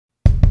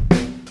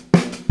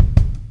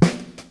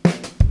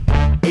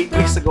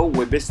days ago,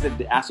 we visited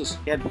the ASUS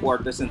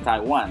headquarters in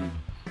Taiwan,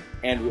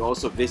 and we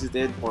also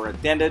visited or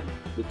attended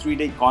the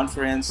 3-day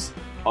conference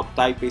of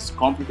Taipei's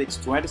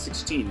Computex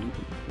 2016,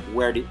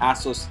 where the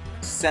ASUS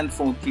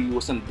Zenfone 3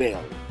 was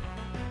unveiled.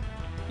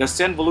 The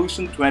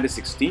Zenvolution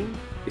 2016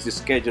 is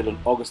scheduled on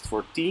August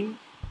 14,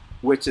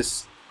 which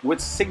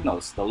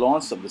signals the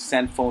launch of the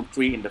Zenfone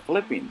 3 in the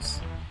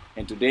Philippines.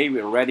 And today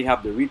we already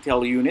have the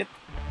retail unit.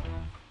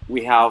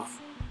 We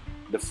have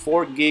the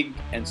 4GB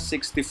and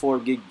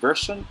 64GB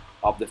version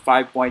of the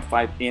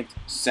 5.5-inch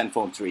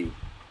Zenfone 3.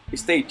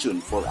 Stay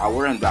tuned for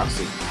our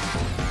unboxing.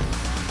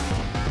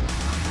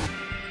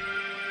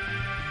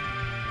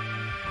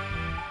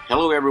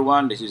 Hello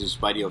everyone, this is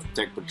Spidey of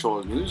Tech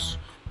Patrol News.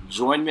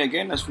 Join me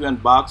again as we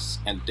unbox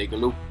and take a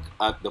look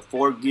at the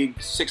 4GB,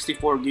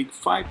 64GB,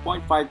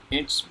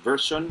 5.5-inch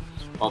version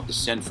of the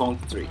Zenfone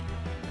 3.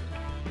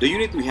 The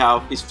unit we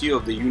have is few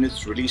of the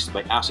units released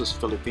by ASUS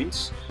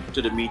Philippines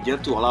to the media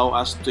to allow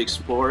us to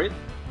explore it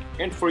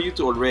and for you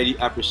to already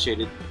appreciate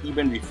it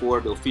even before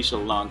the official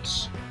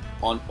launch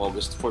on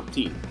August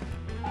 14.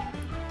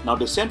 Now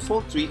the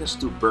Zenfone 3 has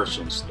two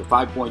versions, the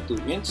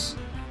 5.2-inch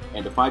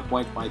and the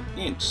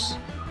 5.5-inch.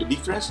 The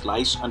difference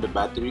lies on the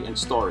battery and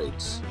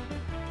storage.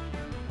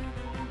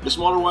 The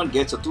smaller one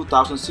gets a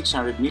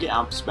 2600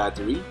 mAh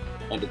battery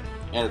and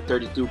a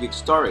 32GB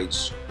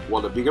storage,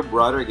 while the bigger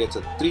brother gets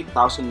a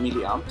 3000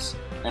 mAh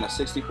and a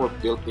 64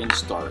 built-in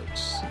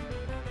storage.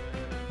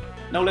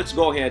 Now let's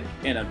go ahead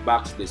and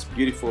unbox this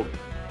beautiful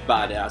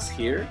badass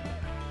here,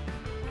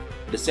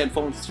 the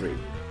Zenfone 3.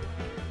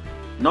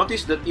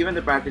 Notice that even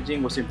the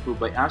packaging was improved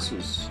by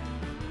ASUS.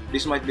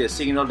 This might be a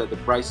signal that the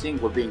pricing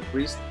will be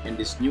increased in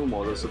these new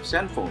models of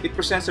Zenfone. It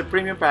presents a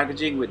premium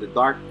packaging with a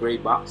dark gray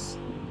box,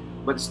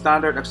 but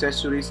standard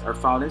accessories are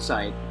found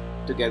inside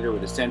together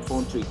with the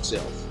Zenfone 3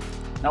 itself.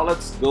 Now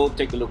let's go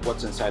take a look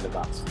what's inside the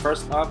box.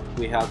 First up,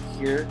 we have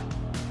here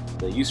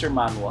the user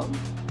manual,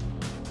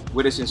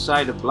 which is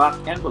inside a black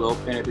envelope,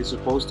 and it is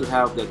supposed to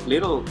have that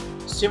little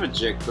SIM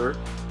ejector,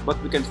 but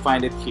we can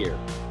find it here.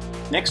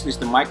 Next is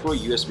the micro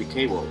USB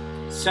cable.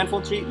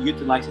 Zenfone 3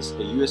 utilizes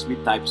a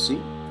USB Type-C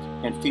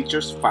and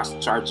features fast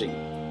charging.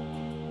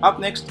 Up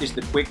next is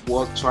the quick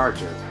wall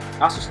charger.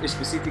 ASUS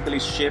specifically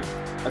shipped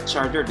a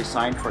charger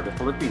designed for the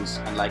Philippines,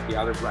 unlike the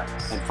other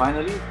brands. And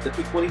finally, the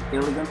equally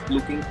elegant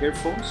looking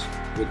earphones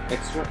with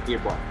extra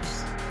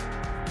earbuds.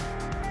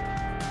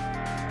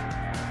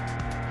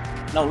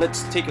 Now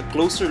let's take a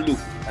closer look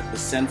at the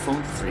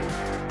Zenfone 3.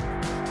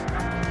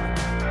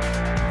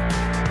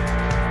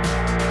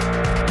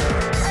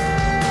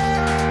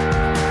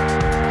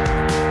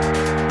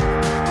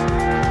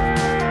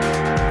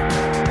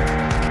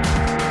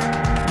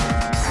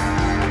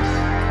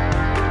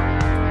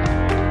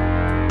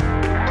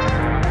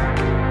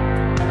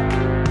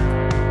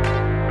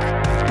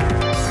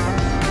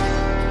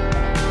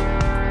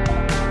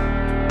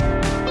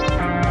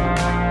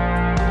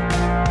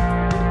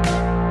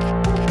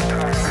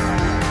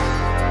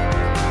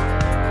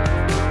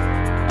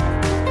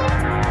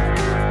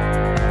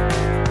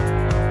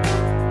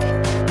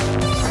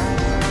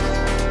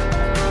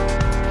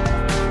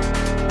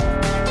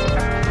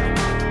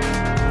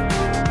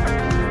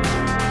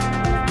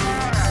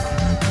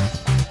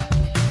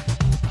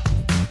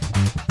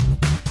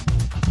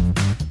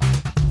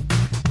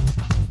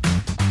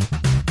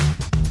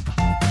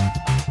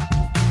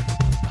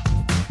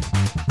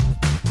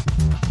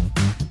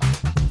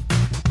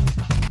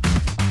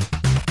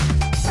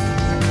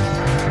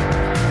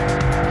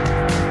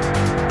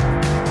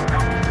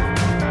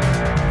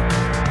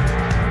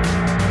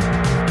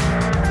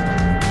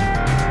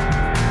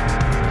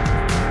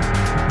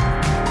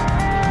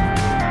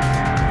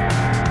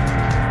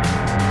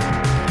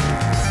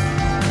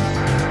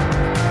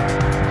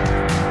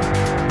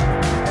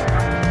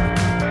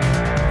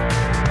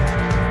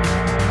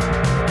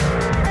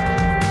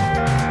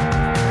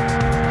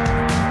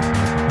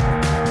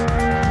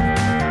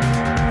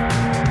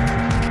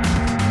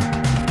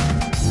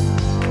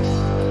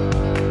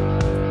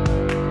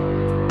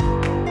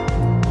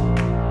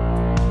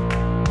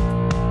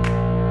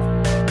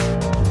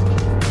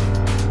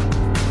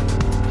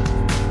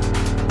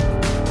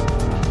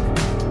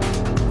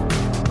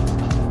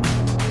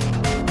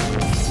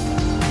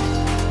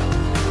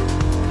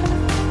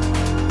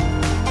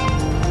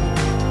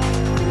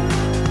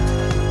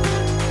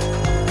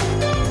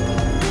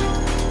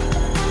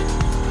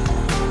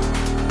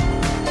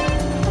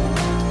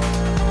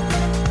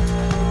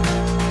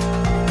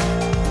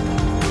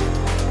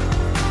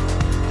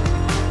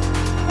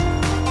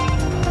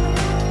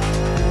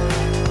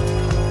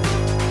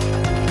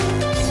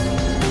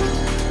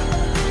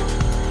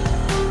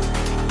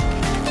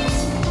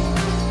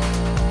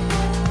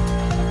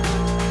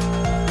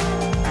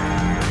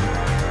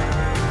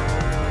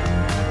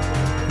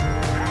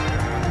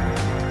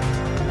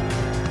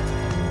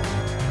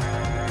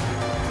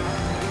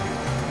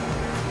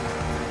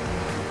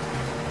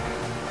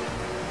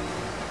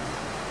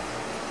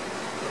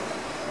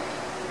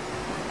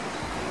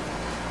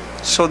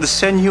 So the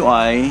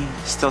ZenUI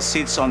still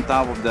sits on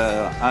top of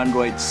the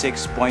Android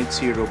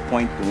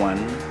 6.0.1,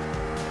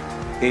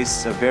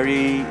 is a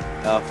very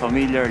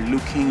familiar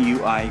looking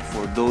UI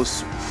for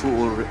those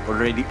who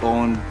already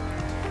own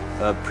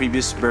a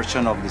previous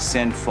version of the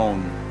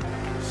Zenfone.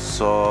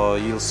 So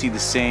you'll see the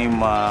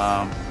same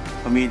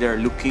familiar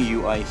looking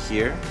UI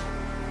here.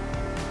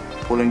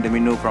 Pulling the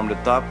menu from the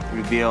top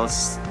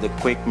reveals the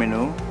quick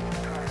menu.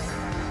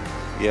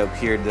 You have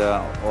here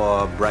the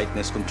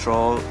brightness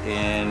control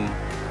and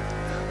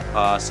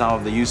some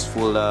of the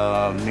useful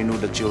menu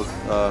that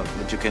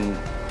you can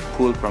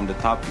pull from the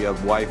top. You have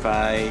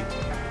Wi-Fi,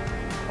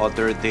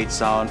 auto rotate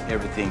sound,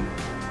 everything.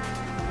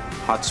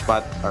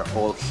 Hotspot are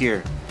all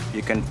here.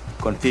 You can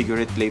configure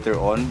it later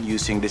on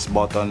using this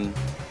button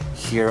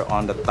here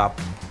on the top.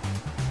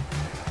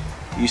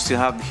 You still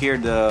have here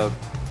the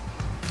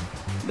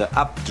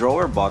app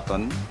drawer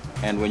button,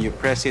 and when you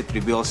press it,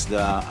 reveals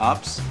the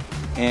apps.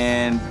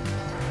 And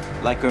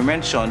like we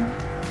mentioned,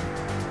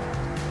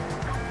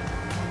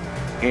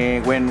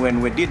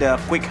 when we did a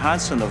quick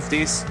hands-on of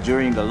this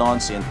during the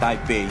launch in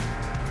Taipei,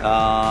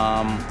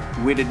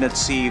 we did not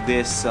see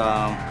this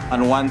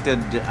unwanted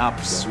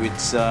apps,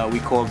 which we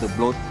call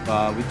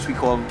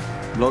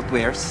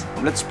bloatwares.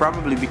 That's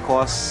probably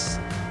because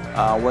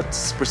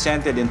what's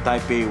presented in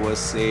Taipei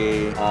was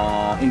a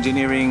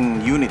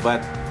engineering unit,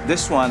 but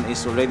this one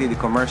is already the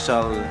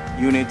commercial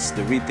units,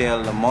 the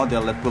retail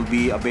model that will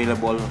be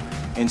available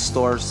in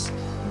stores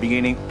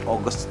beginning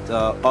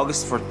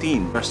August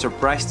 14. We're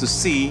surprised to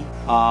see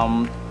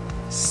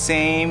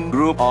same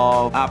group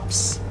of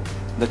apps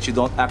that you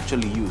don't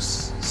actually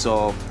use,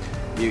 so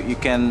you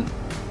can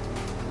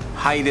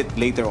hide it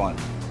later on.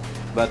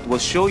 But we'll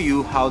show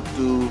you how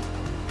to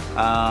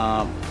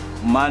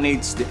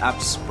manage the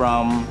apps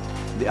from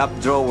the app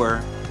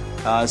drawer.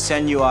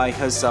 ZenUI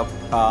has a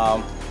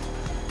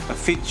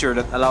feature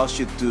that allows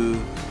you to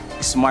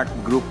smart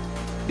group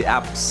the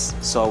apps.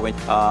 So when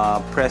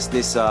press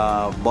this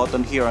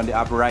button here on the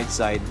upper right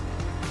side,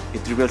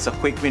 it reveals a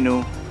quick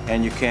menu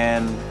and you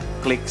can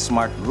click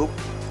smart group,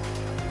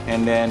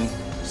 and then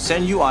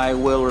ZenUI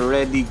will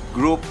already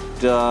group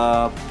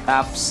the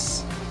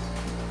apps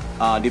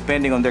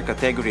depending on their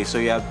category. So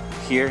you have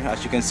here,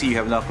 as you can see, you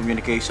have now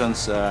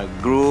communications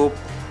group,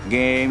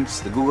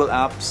 games, the Google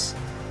apps,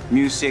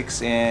 music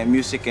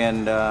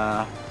and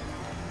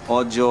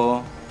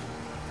audio,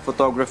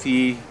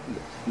 photography.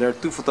 There are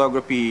two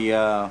photography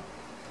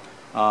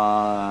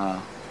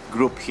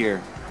group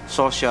here,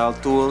 social,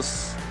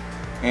 tools,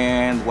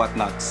 and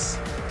whatnots.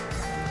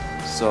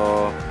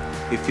 So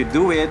if you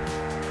do it,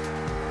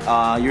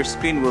 your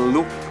screen will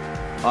look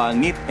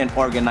neat and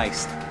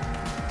organized.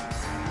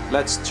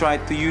 Let's try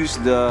to use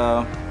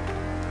the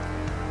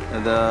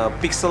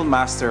Pixel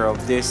Master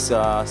of this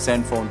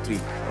Zenfone 3.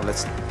 So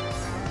let's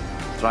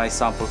try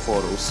sample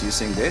photos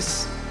using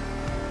this.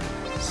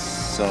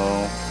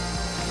 So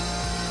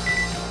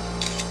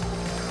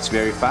it's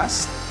very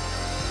fast,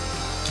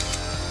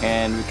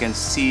 and we can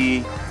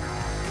see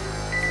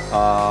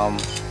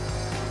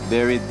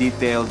very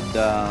detailed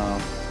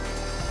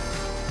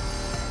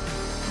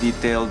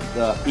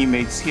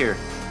images here.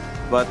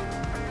 But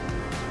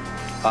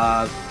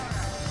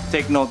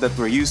take note that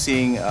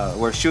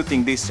we're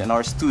shooting this in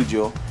our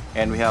studio,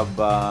 and we have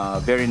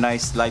very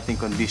nice lighting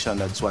condition.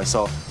 That's why.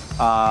 So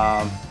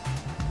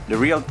the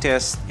real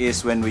test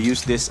is when we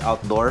use this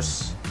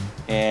outdoors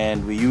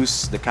and we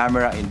use the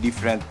camera in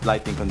different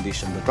lighting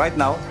conditions. But right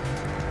now,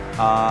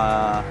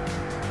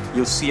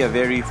 you'll see a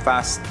very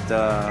fast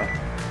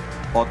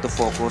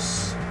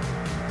autofocus,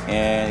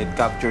 and it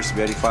captures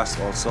very fast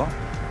also.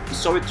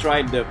 So we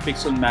tried the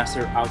Pixel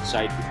Master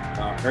outside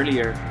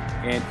earlier,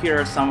 and here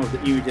are some of the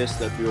images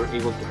that we were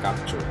able to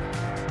capture.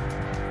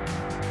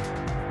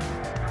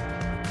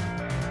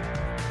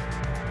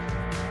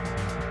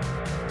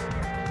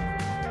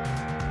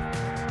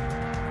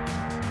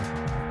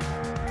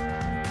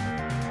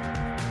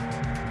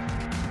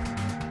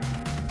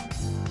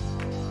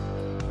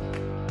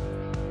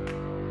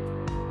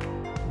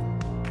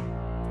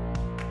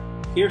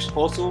 Here's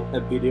also a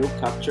video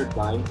captured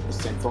by the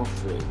Zenfone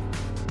 3.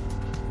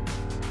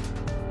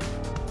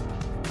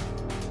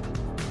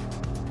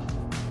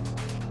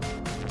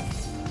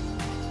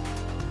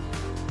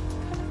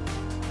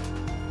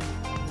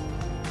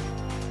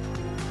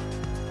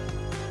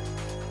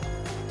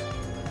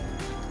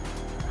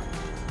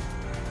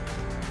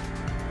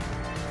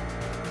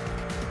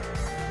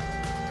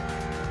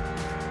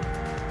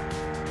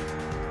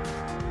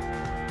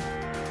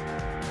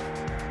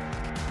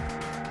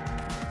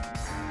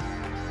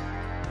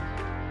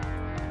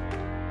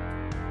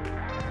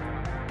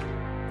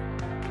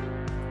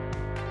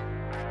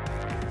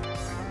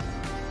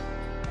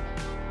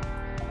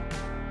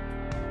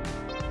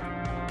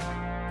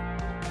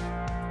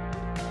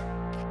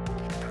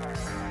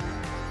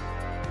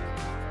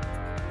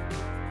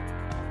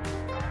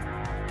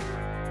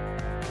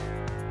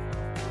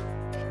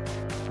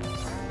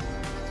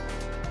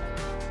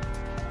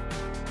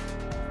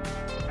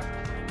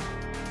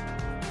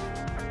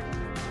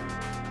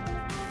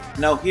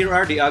 Now here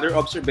are the other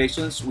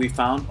observations we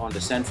found on the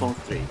Zenfone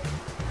 3.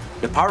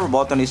 The power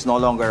button is no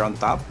longer on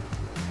top.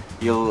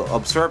 you'll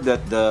observe that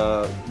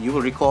you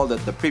will recall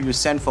that the previous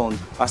Zenfone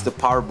has the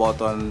power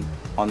button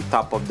on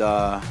top of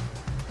the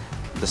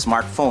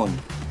smartphone,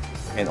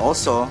 and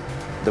also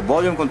the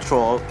volume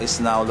control is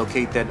now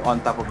located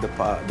on top of the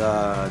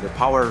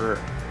power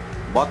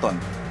button,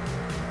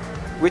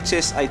 which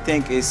is, I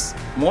think, is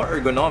more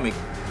ergonomic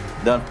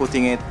than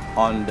putting it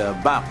on the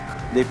back.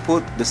 They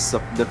put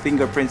the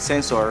fingerprint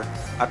sensor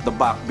at the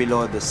back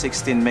below the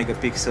 16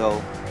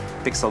 megapixel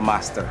pixel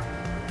master,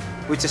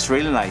 which is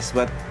really nice,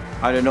 but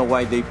I don't know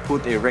why they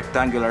put a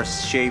rectangular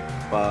shape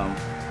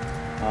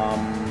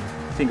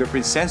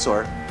fingerprint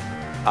sensor,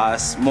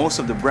 as most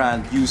of the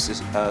brand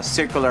uses a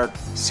circular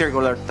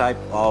type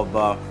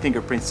of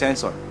fingerprint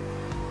sensor.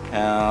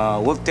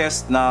 We'll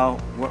test now.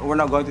 We're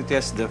now going to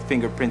test the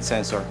fingerprint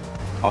sensor.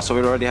 Also,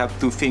 we already have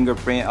two finger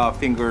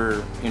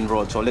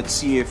enrolled, so let's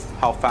see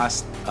how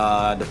fast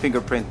the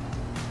fingerprint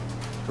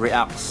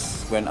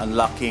reacts when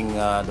unlocking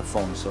the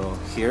phone. So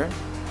here,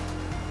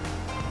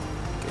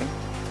 okay.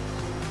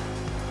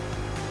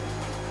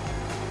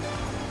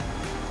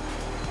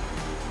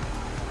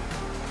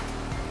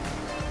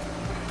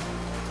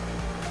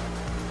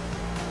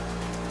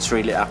 It's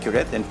really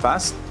accurate and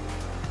fast.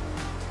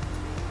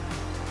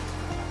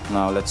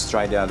 Now let's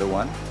try the other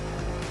one,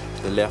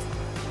 the left.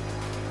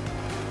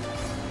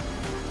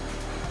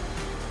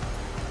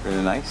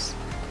 Really nice.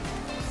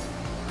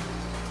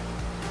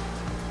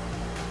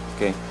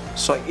 Okay,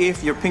 so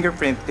if your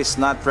fingerprint is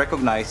not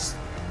recognized,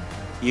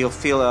 you'll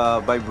feel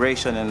a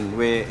vibration in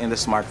the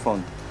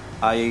smartphone.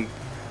 I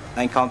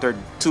encountered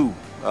two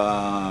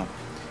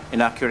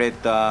inaccurate,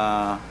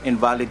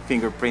 invalid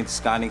fingerprint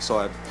scanning, so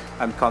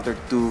I encountered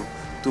two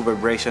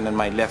vibration in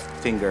my left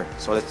finger.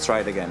 So let's try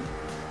it again.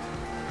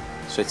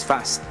 So it's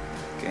fast.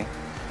 Okay.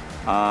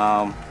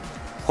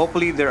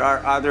 Hopefully there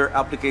are other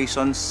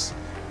applications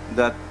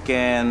that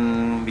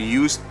can be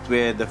used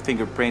with the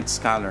fingerprint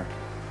scanner.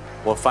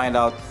 We'll find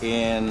out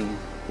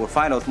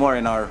more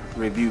in our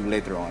review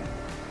later on.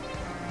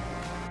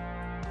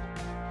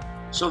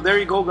 So there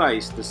you go,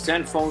 guys, the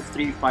Zenfone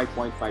 3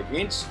 5.5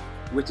 inch,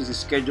 which is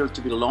scheduled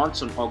to be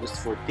launched on August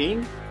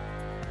 14.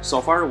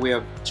 So far we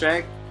have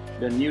checked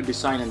the new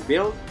design and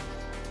build.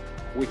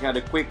 We had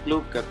a quick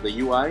look at the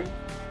UI.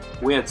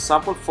 We had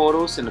sample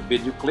photos and a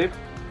video clip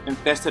and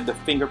tested the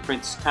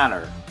fingerprint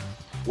scanner.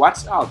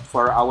 Watch out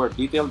for our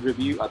detailed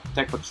review at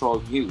Tech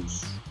Patrol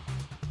News.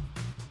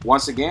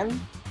 Once again,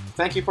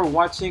 thank you for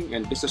watching,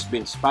 and this has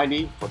been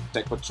Spidey for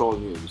Tech Patrol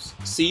News.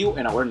 See you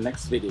in our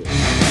next video.